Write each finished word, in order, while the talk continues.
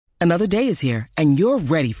Another day is here, and you're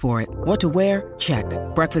ready for it. What to wear? Check.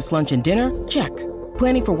 Breakfast, lunch, and dinner? Check.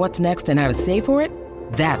 Planning for what's next and how to save for it?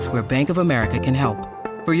 That's where Bank of America can help.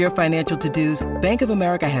 For your financial to-dos, Bank of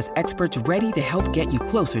America has experts ready to help get you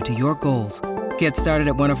closer to your goals. Get started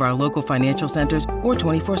at one of our local financial centers or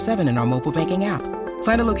 24/7 in our mobile banking app.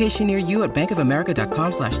 Find a location near you at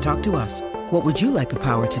bankofamerica.com/talktous. What would you like the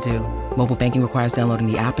power to do? Mobile banking requires downloading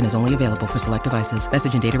the app and is only available for select devices.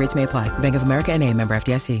 Message and data rates may apply. Bank of America N.A., member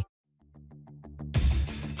FDIC.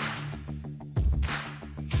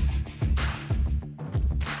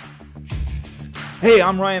 Hey,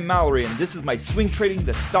 I'm Ryan Mallory, and this is my Swing Trading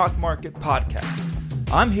the Stock Market podcast.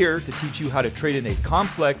 I'm here to teach you how to trade in a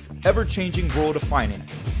complex, ever-changing world of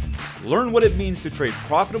finance. Learn what it means to trade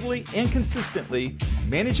profitably and consistently,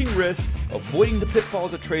 managing risk, avoiding the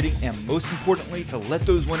pitfalls of trading, and most importantly, to let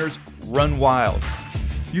those winners run wild.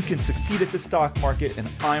 You can succeed at the stock market,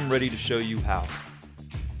 and I'm ready to show you how.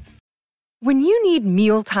 When you need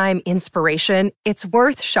mealtime inspiration, it's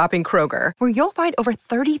worth shopping Kroger, where you'll find over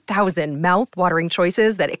 30,000 mouth-watering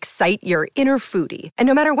choices that excite your inner foodie. And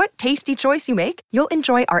no matter what tasty choice you make, you'll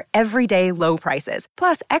enjoy our everyday low prices,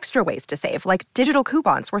 plus extra ways to save, like digital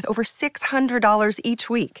coupons worth over $600 each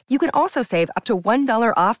week. You can also save up to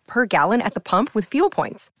 $1 off per gallon at the pump with fuel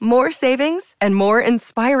points. More savings and more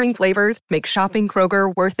inspiring flavors make shopping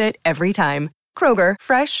Kroger worth it every time. Kroger,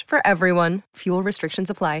 fresh for everyone. Fuel restrictions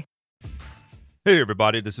apply. Hey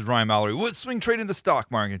everybody, this is Ryan Mallory with Swing Trading the Stock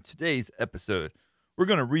Market. Today's episode, we're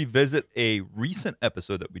going to revisit a recent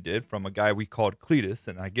episode that we did from a guy we called Cletus,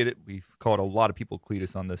 and I get it, we've called a lot of people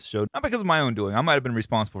Cletus on this show, not because of my own doing. I might have been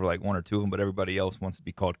responsible for like one or two of them, but everybody else wants to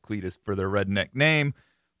be called Cletus for their redneck name,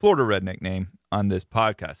 Florida redneck name on this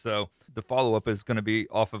podcast. So the follow-up is going to be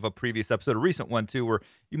off of a previous episode, a recent one too, where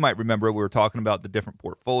you might remember we were talking about the different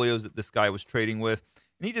portfolios that this guy was trading with.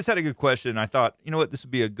 And he just had a good question, and I thought, you know what, this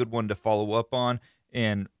would be a good one to follow up on.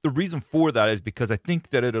 And the reason for that is because I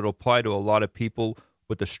think that it'll apply to a lot of people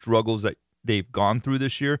with the struggles that they've gone through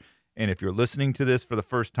this year. And if you're listening to this for the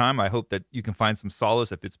first time, I hope that you can find some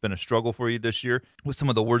solace if it's been a struggle for you this year with some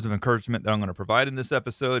of the words of encouragement that I'm going to provide in this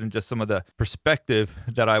episode and just some of the perspective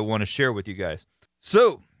that I want to share with you guys.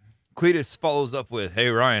 So Cletus follows up with, hey,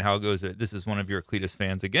 Ryan, how goes it? This is one of your Cletus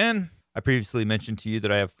fans again. I previously mentioned to you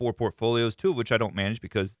that I have 4 portfolios, 2 of which I don't manage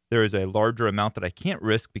because there is a larger amount that I can't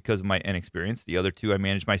risk because of my inexperience. The other 2 I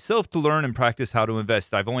manage myself to learn and practice how to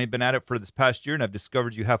invest. I've only been at it for this past year, and I've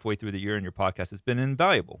discovered you halfway through the year, and your podcast has been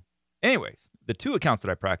invaluable. Anyways, the 2 accounts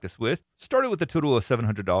that I practice with started with a total of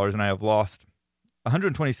 $700, and I have lost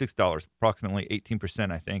 $126, approximately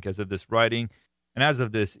 18%, I think, as of this writing. And as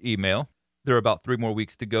of this email, there are about 3 more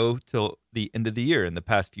weeks to go till the end of the year. In the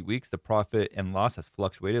past few weeks, the profit and loss has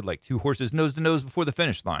fluctuated like 2 horses nose to nose before the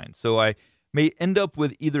finish line. So I may end up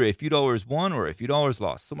with either a few dollars won or a few dollars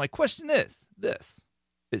lost. So my question is this.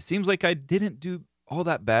 It seems like I didn't do all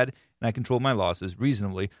that bad and I controlled my losses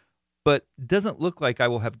reasonably, but it doesn't look like I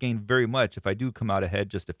will have gained very much if I do come out ahead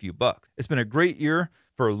just a few bucks. It's been a great year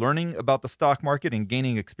for learning about the stock market and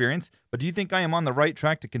gaining experience, but do you think I am on the right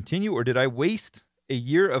track to continue, or did I waste a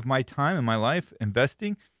year of my time in my life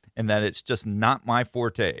investing, and that it's just not my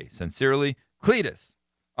forte? Sincerely, Cletus.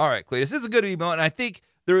 All right, Cletus, this is a good email, and I think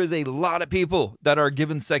there is a lot of people that are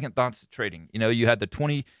giving second thoughts to trading. You know, you had the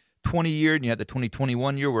 2020 year and you had the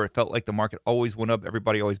 2021 year where it felt like the market always went up,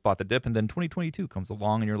 everybody always bought the dip, and then 2022 comes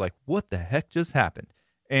along and you're like, what the heck just happened?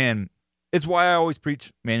 And it's why I always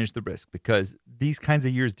preach manage the risk, because these kinds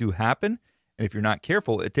of years do happen, and if you're not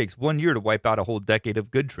careful, it takes 1 year to wipe out a whole decade of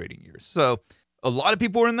good trading years. So a lot of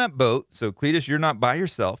people are in that boat, so Cletus, you're not by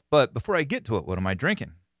yourself. But before I get to it, what am I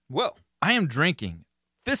drinking? Well, I am drinking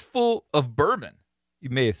Fistful of Bourbon. You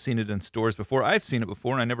may have seen it in stores before. I've seen it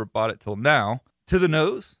before, and I never bought it till now. To the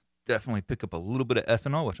nose, definitely pick up a little bit of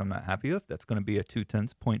ethanol, which I'm not happy with. That's going to be a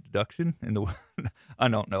 2/10 point deduction. I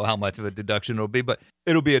don't know how much of a deduction it'll be, but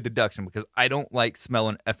it'll be a deduction because I don't like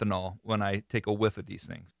smelling ethanol when I take a whiff of these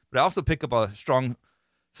things. But I also pick up a strong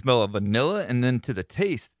smell of vanilla, and then to the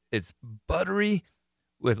taste, it's buttery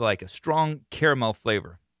with like a strong caramel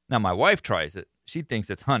flavor. Now, my wife tries it. She thinks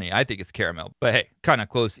it's honey. I think it's caramel. But hey, kind of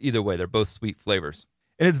close either way. They're both sweet flavors.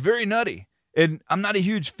 And it's very nutty. And I'm not a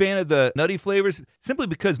huge fan of the nutty flavors simply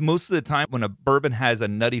because most of the time when a bourbon has a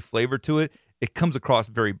nutty flavor to it, it comes across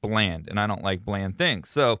very bland. And I don't like bland things.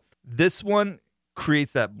 So this one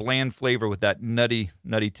creates that bland flavor with that nutty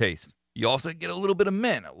taste. You also get a little bit of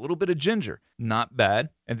mint, a little bit of ginger. Not bad.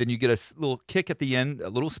 And then you get a little kick at the end, a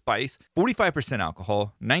little spice. 45%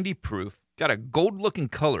 alcohol, 90 proof. Got a gold-looking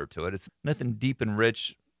color to it. It's nothing deep and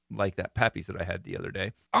rich like that Pappy's that I had the other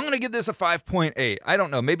day. I'm going to give this a 5.8. I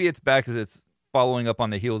don't know. Maybe it's bad because it's following up on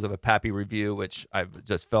the heels of a Pappy review, which I've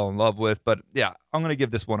just fell in love with. But yeah, I'm going to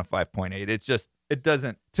give this one a 5.8. It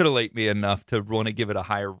doesn't titillate me enough to want to give it a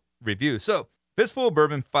higher review. So Fistful of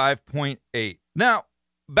Bourbon, 5.8. Now,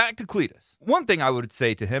 back to Cletus. One thing I would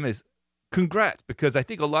say to him is congrats, because I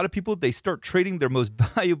think a lot of people, they start trading their most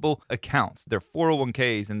valuable accounts, their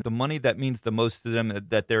 401ks, and the money that means the most to them,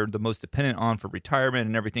 that they're the most dependent on for retirement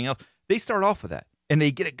and everything else. They start off with that. And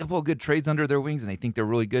they get a couple of good trades under their wings, and they think they're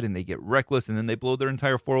really good, and they get reckless, and then they blow their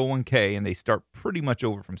entire 401k, and they start pretty much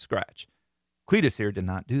over from scratch. Cletus here did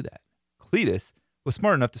not do that. Cletus was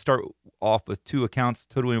smart enough to start off with 2 accounts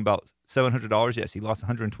totaling about $700. Yes, he lost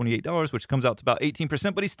 $128, which comes out to about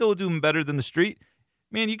 18%, but he's still doing better than the street.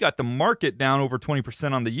 Man, you got the market down over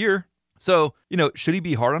 20% on the year. So, should he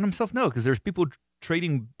be hard on himself? No, because there's people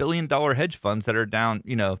trading billion-dollar hedge funds that are down,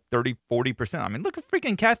 30, 40%. I mean, look at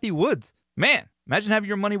freaking Cathie Woods. Man, imagine having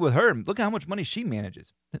your money with her. Look at how much money she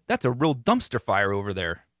manages. That's a real dumpster fire over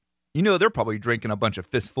there. They're probably drinking a bunch of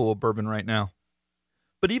fistful of bourbon right now.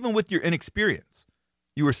 But even with your inexperience,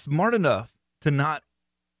 you were smart enough to not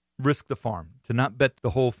risk the farm, to not bet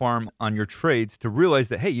the whole farm on your trades, to realize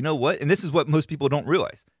that, hey, you know what? And this is what most people don't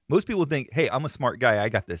realize. Most people think, hey, I'm a smart guy. I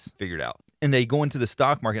got this figured out. And they go into the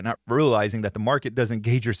stock market not realizing that the market doesn't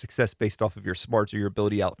gauge your success based off of your smarts or your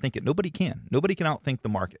ability to outthink it. Nobody can. Nobody can outthink the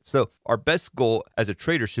market. So our best goal as a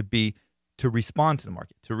trader should be to respond to the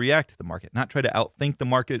market, to react to the market, not try to outthink the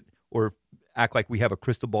market or act like we have a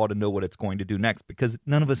crystal ball to know what it's going to do next, because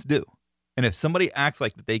none of us do. And if somebody acts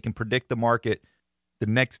like that they can predict the market the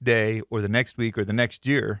next day or the next week or the next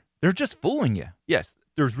year, they're just fooling you. Yes,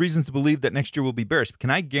 there's reasons to believe that next year will be bearish. Can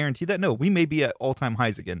I guarantee that? No, we may be at all-time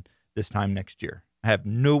highs again this time next year. I have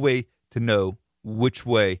no way to know which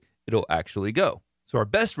way it'll actually go. So our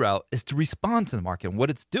best route is to respond to the market and what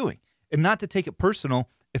it's doing, and not to take it personal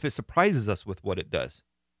if it surprises us with what it does.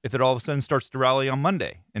 If it all of a sudden starts to rally on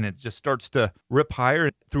Monday and it just starts to rip higher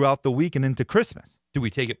throughout the week and into Christmas, do we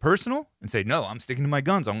take it personal and say, no, I'm sticking to my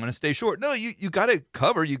guns, I'm going to stay short? No, you got to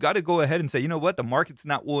cover. You got to go ahead and say, you know what? The market's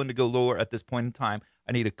not willing to go lower at this point in time.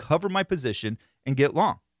 I need to cover my position and get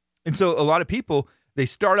long. And so a lot of people, they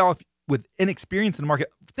start off with inexperience in the market,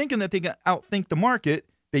 thinking that they can outthink the market.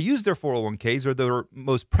 They use their 401ks or their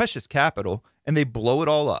most precious capital, and they blow it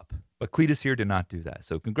all up. But Cletus here did not do that.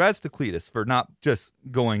 So congrats to Cletus for not just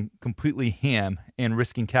going completely ham and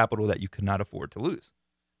risking capital that you could not afford to lose.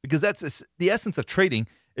 Because that's the essence of trading,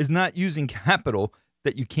 is not using capital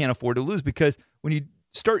that you can't afford to lose. Because when you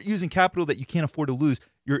start using capital that you can't afford to lose,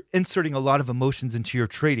 you're inserting a lot of emotions into your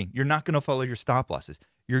trading. You're not going to follow your stop losses.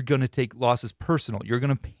 You're going to take losses personal. You're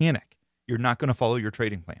going to panic. You're not going to follow your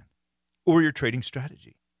trading plan or your trading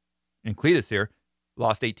strategy. And Cletus here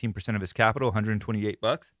lost 18% of his capital,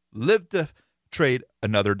 $128, lived to trade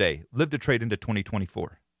another day, lived to trade into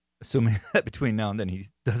 2024, assuming that between now and then he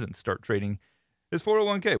doesn't start trading his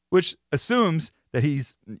 401k, which assumes that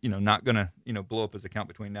he's, not going to, blow up his account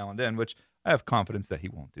between now and then, which I have confidence that he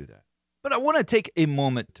won't do that. But I want to take a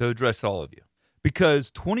moment to address all of you,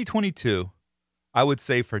 because 2022, I would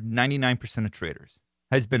say for 99% of traders,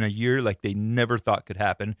 has been a year like they never thought could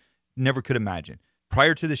happen, never could imagine.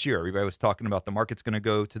 Prior to this year, everybody was talking about the market's going to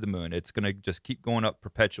go to the moon. It's going to just keep going up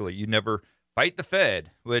perpetually. You never fight the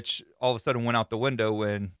Fed, which all of a sudden went out the window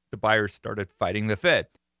when the buyers started fighting the Fed.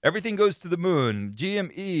 Everything goes to the moon.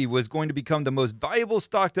 GME was going to become the most valuable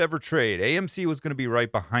stock to ever trade. AMC was going to be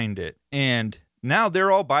right behind it. And now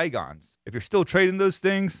they're all bygones. If you're still trading those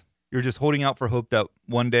things, you're just holding out for hope that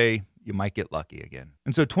one day you might get lucky again.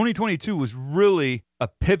 And so 2022 was really a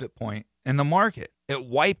pivot point in the market. It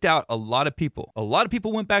wiped out a lot of people. A lot of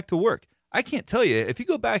people went back to work. I can't tell you, if you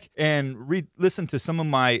go back and listen to some of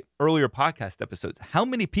my earlier podcast episodes, how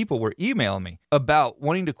many people were emailing me about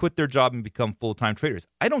wanting to quit their job and become full-time traders.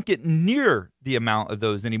 I don't get near the amount of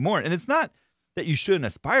those anymore. And it's not that you shouldn't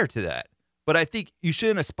aspire to that, but I think you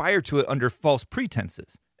shouldn't aspire to it under false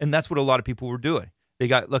pretenses. And that's what a lot of people were doing. They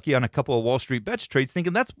got lucky on a couple of Wall Street bets trades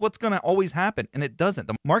thinking that's what's going to always happen. And it doesn't.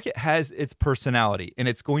 The market has its personality, and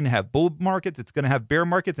it's going to have bull markets, it's going to have bear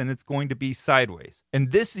markets, and it's going to be sideways.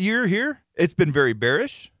 And this year here, it's been very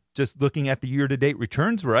bearish, just looking at the year-to-date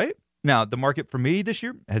returns, right? Now, the market for me this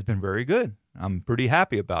year has been very good. I'm pretty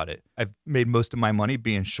happy about it. I've made most of my money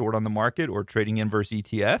being short on the market or trading inverse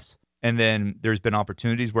ETFs. And then there's been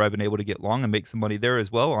opportunities where I've been able to get long and make some money there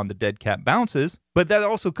as well on the dead cat bounces. But that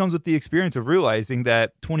also comes with the experience of realizing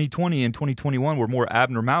that 2020 and 2021 were more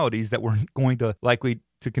abnormalities that were going to likely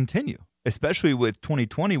to continue, especially with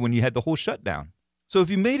 2020 when you had the whole shutdown. So if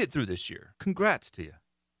you made it through this year, congrats to you.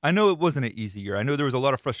 I know it wasn't an easy year. I know there was a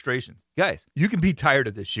lot of frustrations. Guys, you can be tired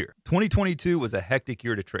of this year. 2022 was a hectic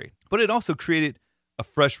year to trade, but it also created a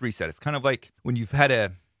fresh reset. It's kind of like when you've had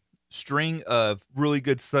a string of really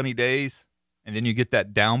good sunny days and then you get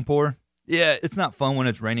that downpour. Yeah, it's not fun when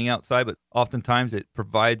it's raining outside, but oftentimes it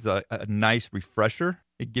provides a nice refresher.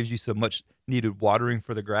 It gives you so much needed watering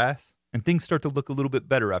for the grass, and things start to look a little bit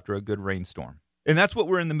better after a good rainstorm. And that's what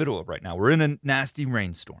we're in the middle of right now. We're in a nasty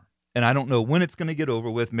rainstorm, and I don't know when it's going to get over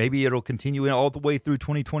with. Maybe it'll continue all the way through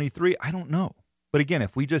 2023. I don't know. But again,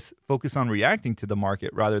 if we just focus on reacting to the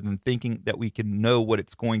market rather than thinking that we can know what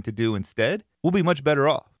it's going to do instead, we'll be much better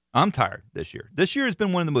off. I'm tired this year. This year has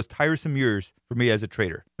been one of the most tiresome years for me as a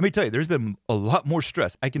trader. Let me tell you, there's been a lot more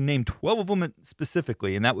stress. I can name 12 of them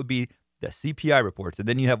specifically, and that would be the CPI reports. And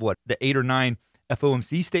then you have the 8 or 9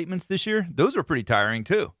 FOMC statements this year. Those are pretty tiring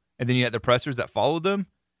too. And then you had the pressers that followed them.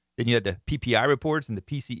 Then you had the PPI reports and the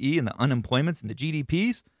PCE and the unemployments and the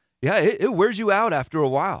GDPs. Yeah, it wears you out after a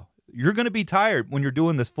while. You're going to be tired when you're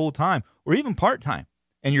doing this full time or even part time,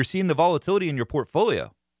 and you're seeing the volatility in your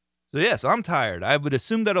portfolio. So yes, I'm tired. I would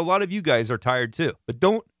assume that a lot of you guys are tired too. But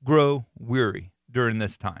don't grow weary during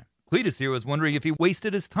this time. Cletus here was wondering if he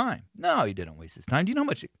wasted his time. No, he didn't waste his time. Do you know how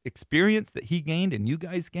much experience that he gained and you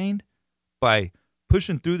guys gained by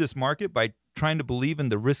pushing through this market, by trying to believe in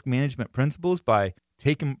the risk management principles, by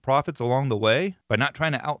taking profits along the way, by not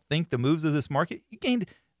trying to outthink the moves of this market? You gained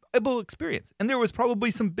valuable experience. And there was probably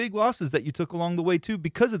some big losses that you took along the way too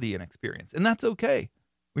because of the inexperience. And that's okay.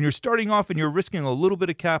 When you're starting off and you're risking a little bit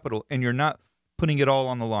of capital and you're not putting it all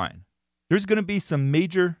on the line, there's going to be some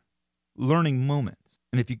major learning moments.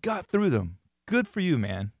 And if you got through them, good for you,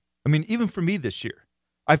 man. I mean, even for me this year,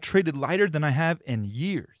 I've traded lighter than I have in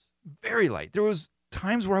years. Very light. There was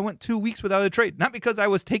times where I went 2 weeks without a trade, not because I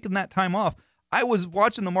was taking that time off. I was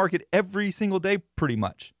watching the market every single day pretty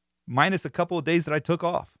much, minus a couple of days that I took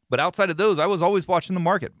off. But outside of those, I was always watching the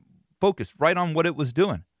market, focused right on what it was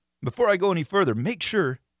doing. Before I go any further, make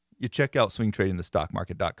sure you check out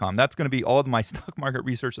swingtradingthestockmarket.com. That's going to be all of my stock market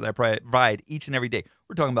research that I provide each and every day.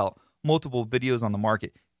 We're talking about multiple videos on the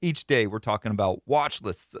market each day. We're talking about watch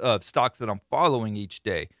lists of stocks that I'm following each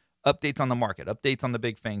day, updates on the market, updates on the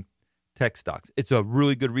big FANG tech stocks. It's a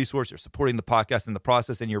really good resource. You're supporting the podcast in the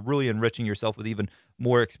process, and you're really enriching yourself with even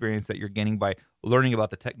more experience that you're gaining by learning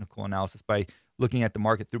about the technical analysis, by looking at the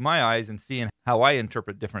market through my eyes and seeing how I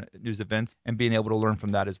interpret different news events and being able to learn from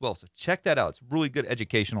that as well. So check that out. It's really good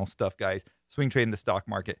educational stuff, guys.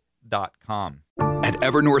 SwingTradingTheStockMarket.com. At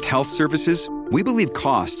Evernorth Health Services, we believe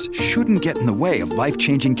costs shouldn't get in the way of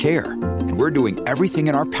life-changing care, and we're doing everything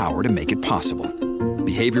in our power to make it possible.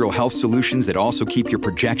 Behavioral health solutions that also keep your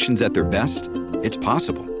projections at their best? It's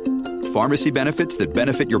possible. Pharmacy benefits that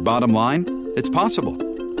benefit your bottom line? It's possible.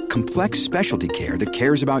 Complex specialty care that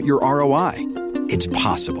cares about your ROI? It's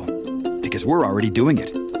possible. Because we're already doing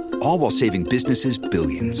it. All while saving businesses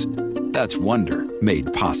billions. That's Wonder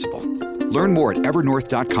made possible. Learn more at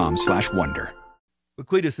evernorth.com/wonder. But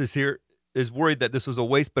Cletus is worried that this was a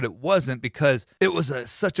waste, but it wasn't, because it was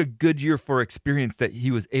such a good year for experience that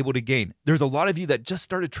he was able to gain. There's a lot of you that just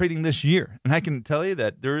started trading this year, and I can tell you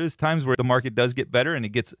that there is times where the market does get better, and it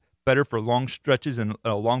gets better for long stretches and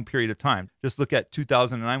a long period of time. Just look at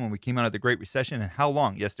 2009 when we came out of the Great Recession, and how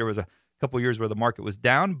long. Yes, there was a couple of years where the market was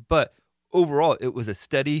down, but overall it was a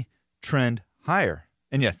steady trend higher.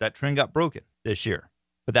 And yes, that trend got broken this year.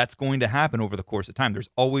 But that's going to happen over the course of time. There's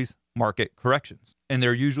always market corrections, and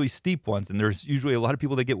they're usually steep ones, and there's usually a lot of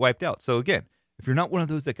people that get wiped out. So again, if you're not one of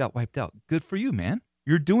those that got wiped out, good for you, man.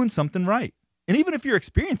 You're doing something right. And even if you're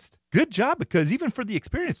experienced, good job, because even for the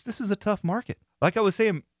experienced, this is a tough market. Like I was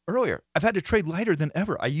saying earlier, I've had to trade lighter than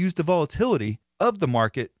ever. I use the volatility of the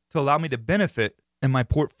market to allow me to benefit in my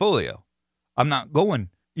portfolio. I'm not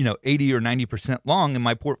going, 80 or 90% long in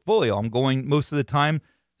my portfolio. I'm going most of the time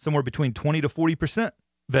somewhere between 20 to 40%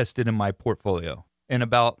 vested in my portfolio, and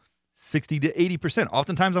about 60 to 80%.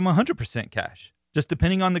 Oftentimes I'm 100% cash, just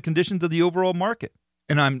depending on the conditions of the overall market.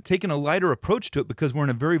 And I'm taking a lighter approach to it because we're in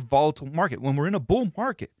a very volatile market. When we're in a bull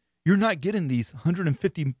market, you're not getting these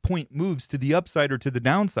 150-point moves to the upside or to the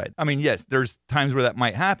downside. I mean, yes, there's times where that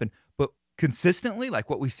might happen, but consistently, like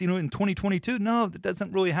what we've seen in 2022, no, that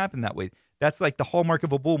doesn't really happen that way. That's like the hallmark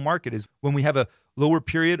of a bull market, is when we have a lower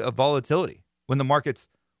period of volatility, when the market's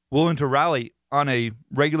willing to rally on a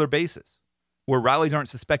regular basis, where rallies aren't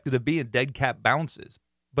suspected of being dead cat bounces,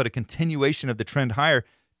 but a continuation of the trend higher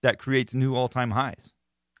that creates new all-time highs.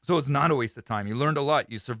 So it's not a waste of time. You learned a lot.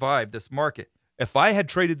 You survived this market. If I had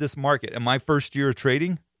traded this market in my first year of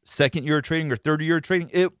trading, second year of trading, or third year of trading,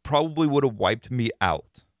 it probably would have wiped me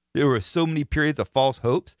out. There were so many periods of false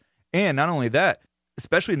hopes. And not only that,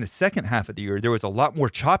 especially in the second half of the year, there was a lot more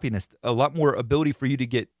choppiness, a lot more ability for you to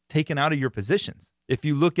get taken out of your positions. If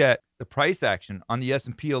you look at the price action on the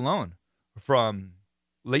S&P alone from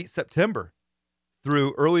late September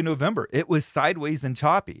through early November, it was sideways and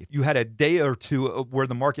choppy. You had a day or two where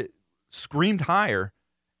the market screamed higher,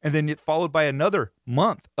 and then it followed by another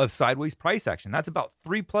month of sideways price action. That's about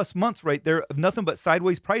 3+ months right there of nothing but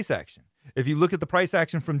sideways price action. If you look at the price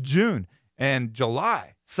action from June and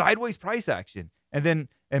July, sideways price action. And then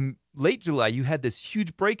in late July, you had this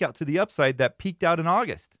huge breakout to the upside that peaked out in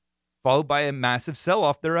August, followed by a massive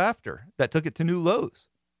sell-off thereafter that took it to new lows.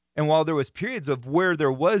 And while there was periods of where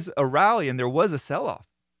there was a rally and there was a sell-off,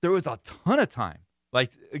 there was a ton of time,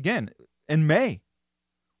 like, again, in May,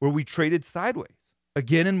 where we traded sideways.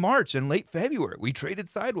 Again in March and late February, we traded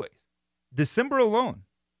sideways. December alone,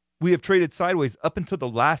 we have traded sideways up until the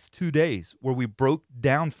last 2 days where we broke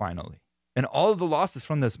down finally. And all of the losses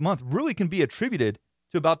from this month really can be attributed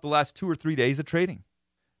to about the last 2 or 3 days of trading.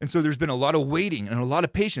 And so there's been a lot of waiting and a lot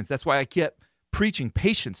of patience. That's why I kept preaching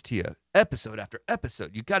patience to you episode after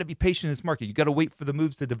episode. You got to be patient in this market. You got to wait for the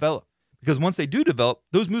moves to develop. Because once they do develop,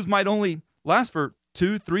 those moves might only last for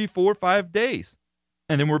 2, 3, 4, 5 days.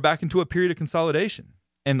 And then we're back into a period of consolidation.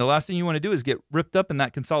 And the last thing you want to do is get ripped up in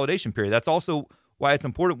that consolidation period. That's also why it's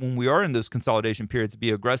important when we are in those consolidation periods to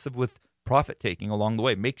be aggressive with profit taking along the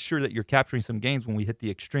way. Make sure that you're capturing some gains when we hit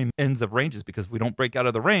the extreme ends of ranges, because if we don't break out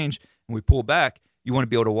of the range and we pull back, you want to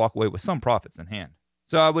be able to walk away with some profits in hand.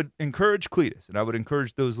 So I would encourage Cletus, and I would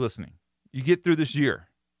encourage those listening, you get through this year,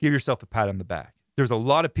 give yourself a pat on the back. There's a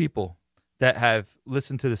lot of people that have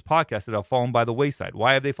listened to this podcast that have fallen by the wayside.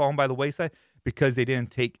 Why have they fallen by the wayside? Because they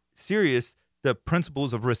didn't take serious the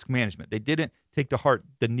principles of risk management. They didn't take to heart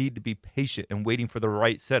the need to be patient and waiting for the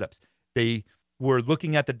right setups. They were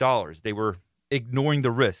looking at the dollars. They were ignoring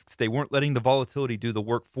the risks. They weren't letting the volatility do the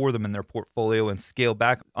work for them in their portfolio and scale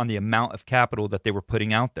back on the amount of capital that they were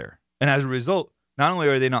putting out there. And as a result, not only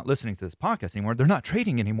are they not listening to this podcast anymore, they're not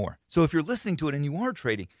trading anymore. So if you're listening to it and you are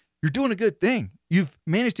trading, you're doing a good thing. You've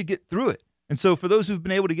managed to get through it. And so for those who've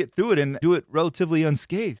been able to get through it and do it relatively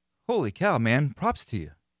unscathed, holy cow, man, props to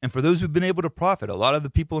you. And for those who've been able to profit, a lot of the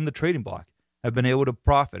people in the trading block have been able to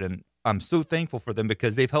profit. And I'm so thankful for them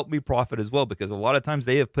because they've helped me profit as well, because a lot of times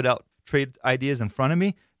they have put out trade ideas in front of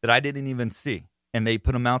me that I didn't even see. And they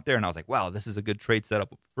put them out there and I was like, wow, this is a good trade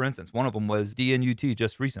setup. For instance, one of them was DNUT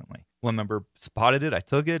just recently. One member spotted it, I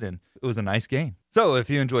took it, and it was a nice gain. So if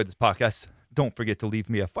you enjoyed this podcast, don't forget to leave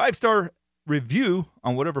me a 5-star review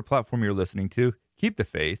on whatever platform you're listening to. Keep the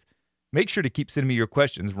faith. Make sure to keep sending me your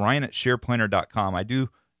questions, Ryan@shareplanner.com. I do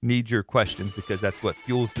need your questions because that's what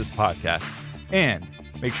fuels this podcast. And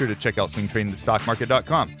make sure to check out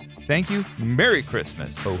swingtradingthestockmarket.com. Thank you. Merry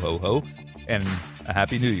Christmas. Ho, ho, ho. And a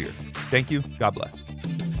Happy New Year. Thank you. God bless.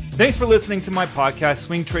 Thanks for listening to my podcast,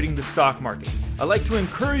 Swing Trading the Stock Market. I'd like to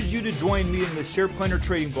encourage you to join me in the SharePlanner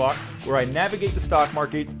trading block, where I navigate the stock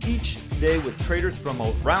market each day with traders from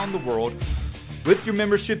around the world. With your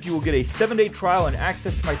membership, you will get a 7-day trial and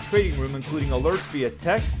access to my trading room, including alerts via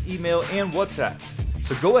text, email, and WhatsApp.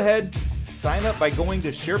 So go ahead, sign up by going to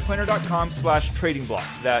shareplanner.com/trading block.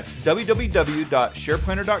 That's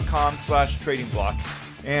www.shareplanner.com/trading block.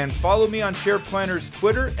 And follow me on SharePlanner's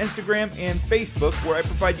Twitter, Instagram, and Facebook, where I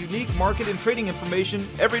provide unique market and trading information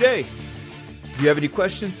every day. If you have any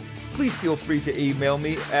questions, please feel free to email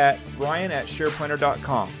me at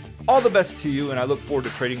ryan@shareplanner.com. All the best to you, and I look forward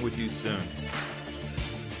to trading with you soon.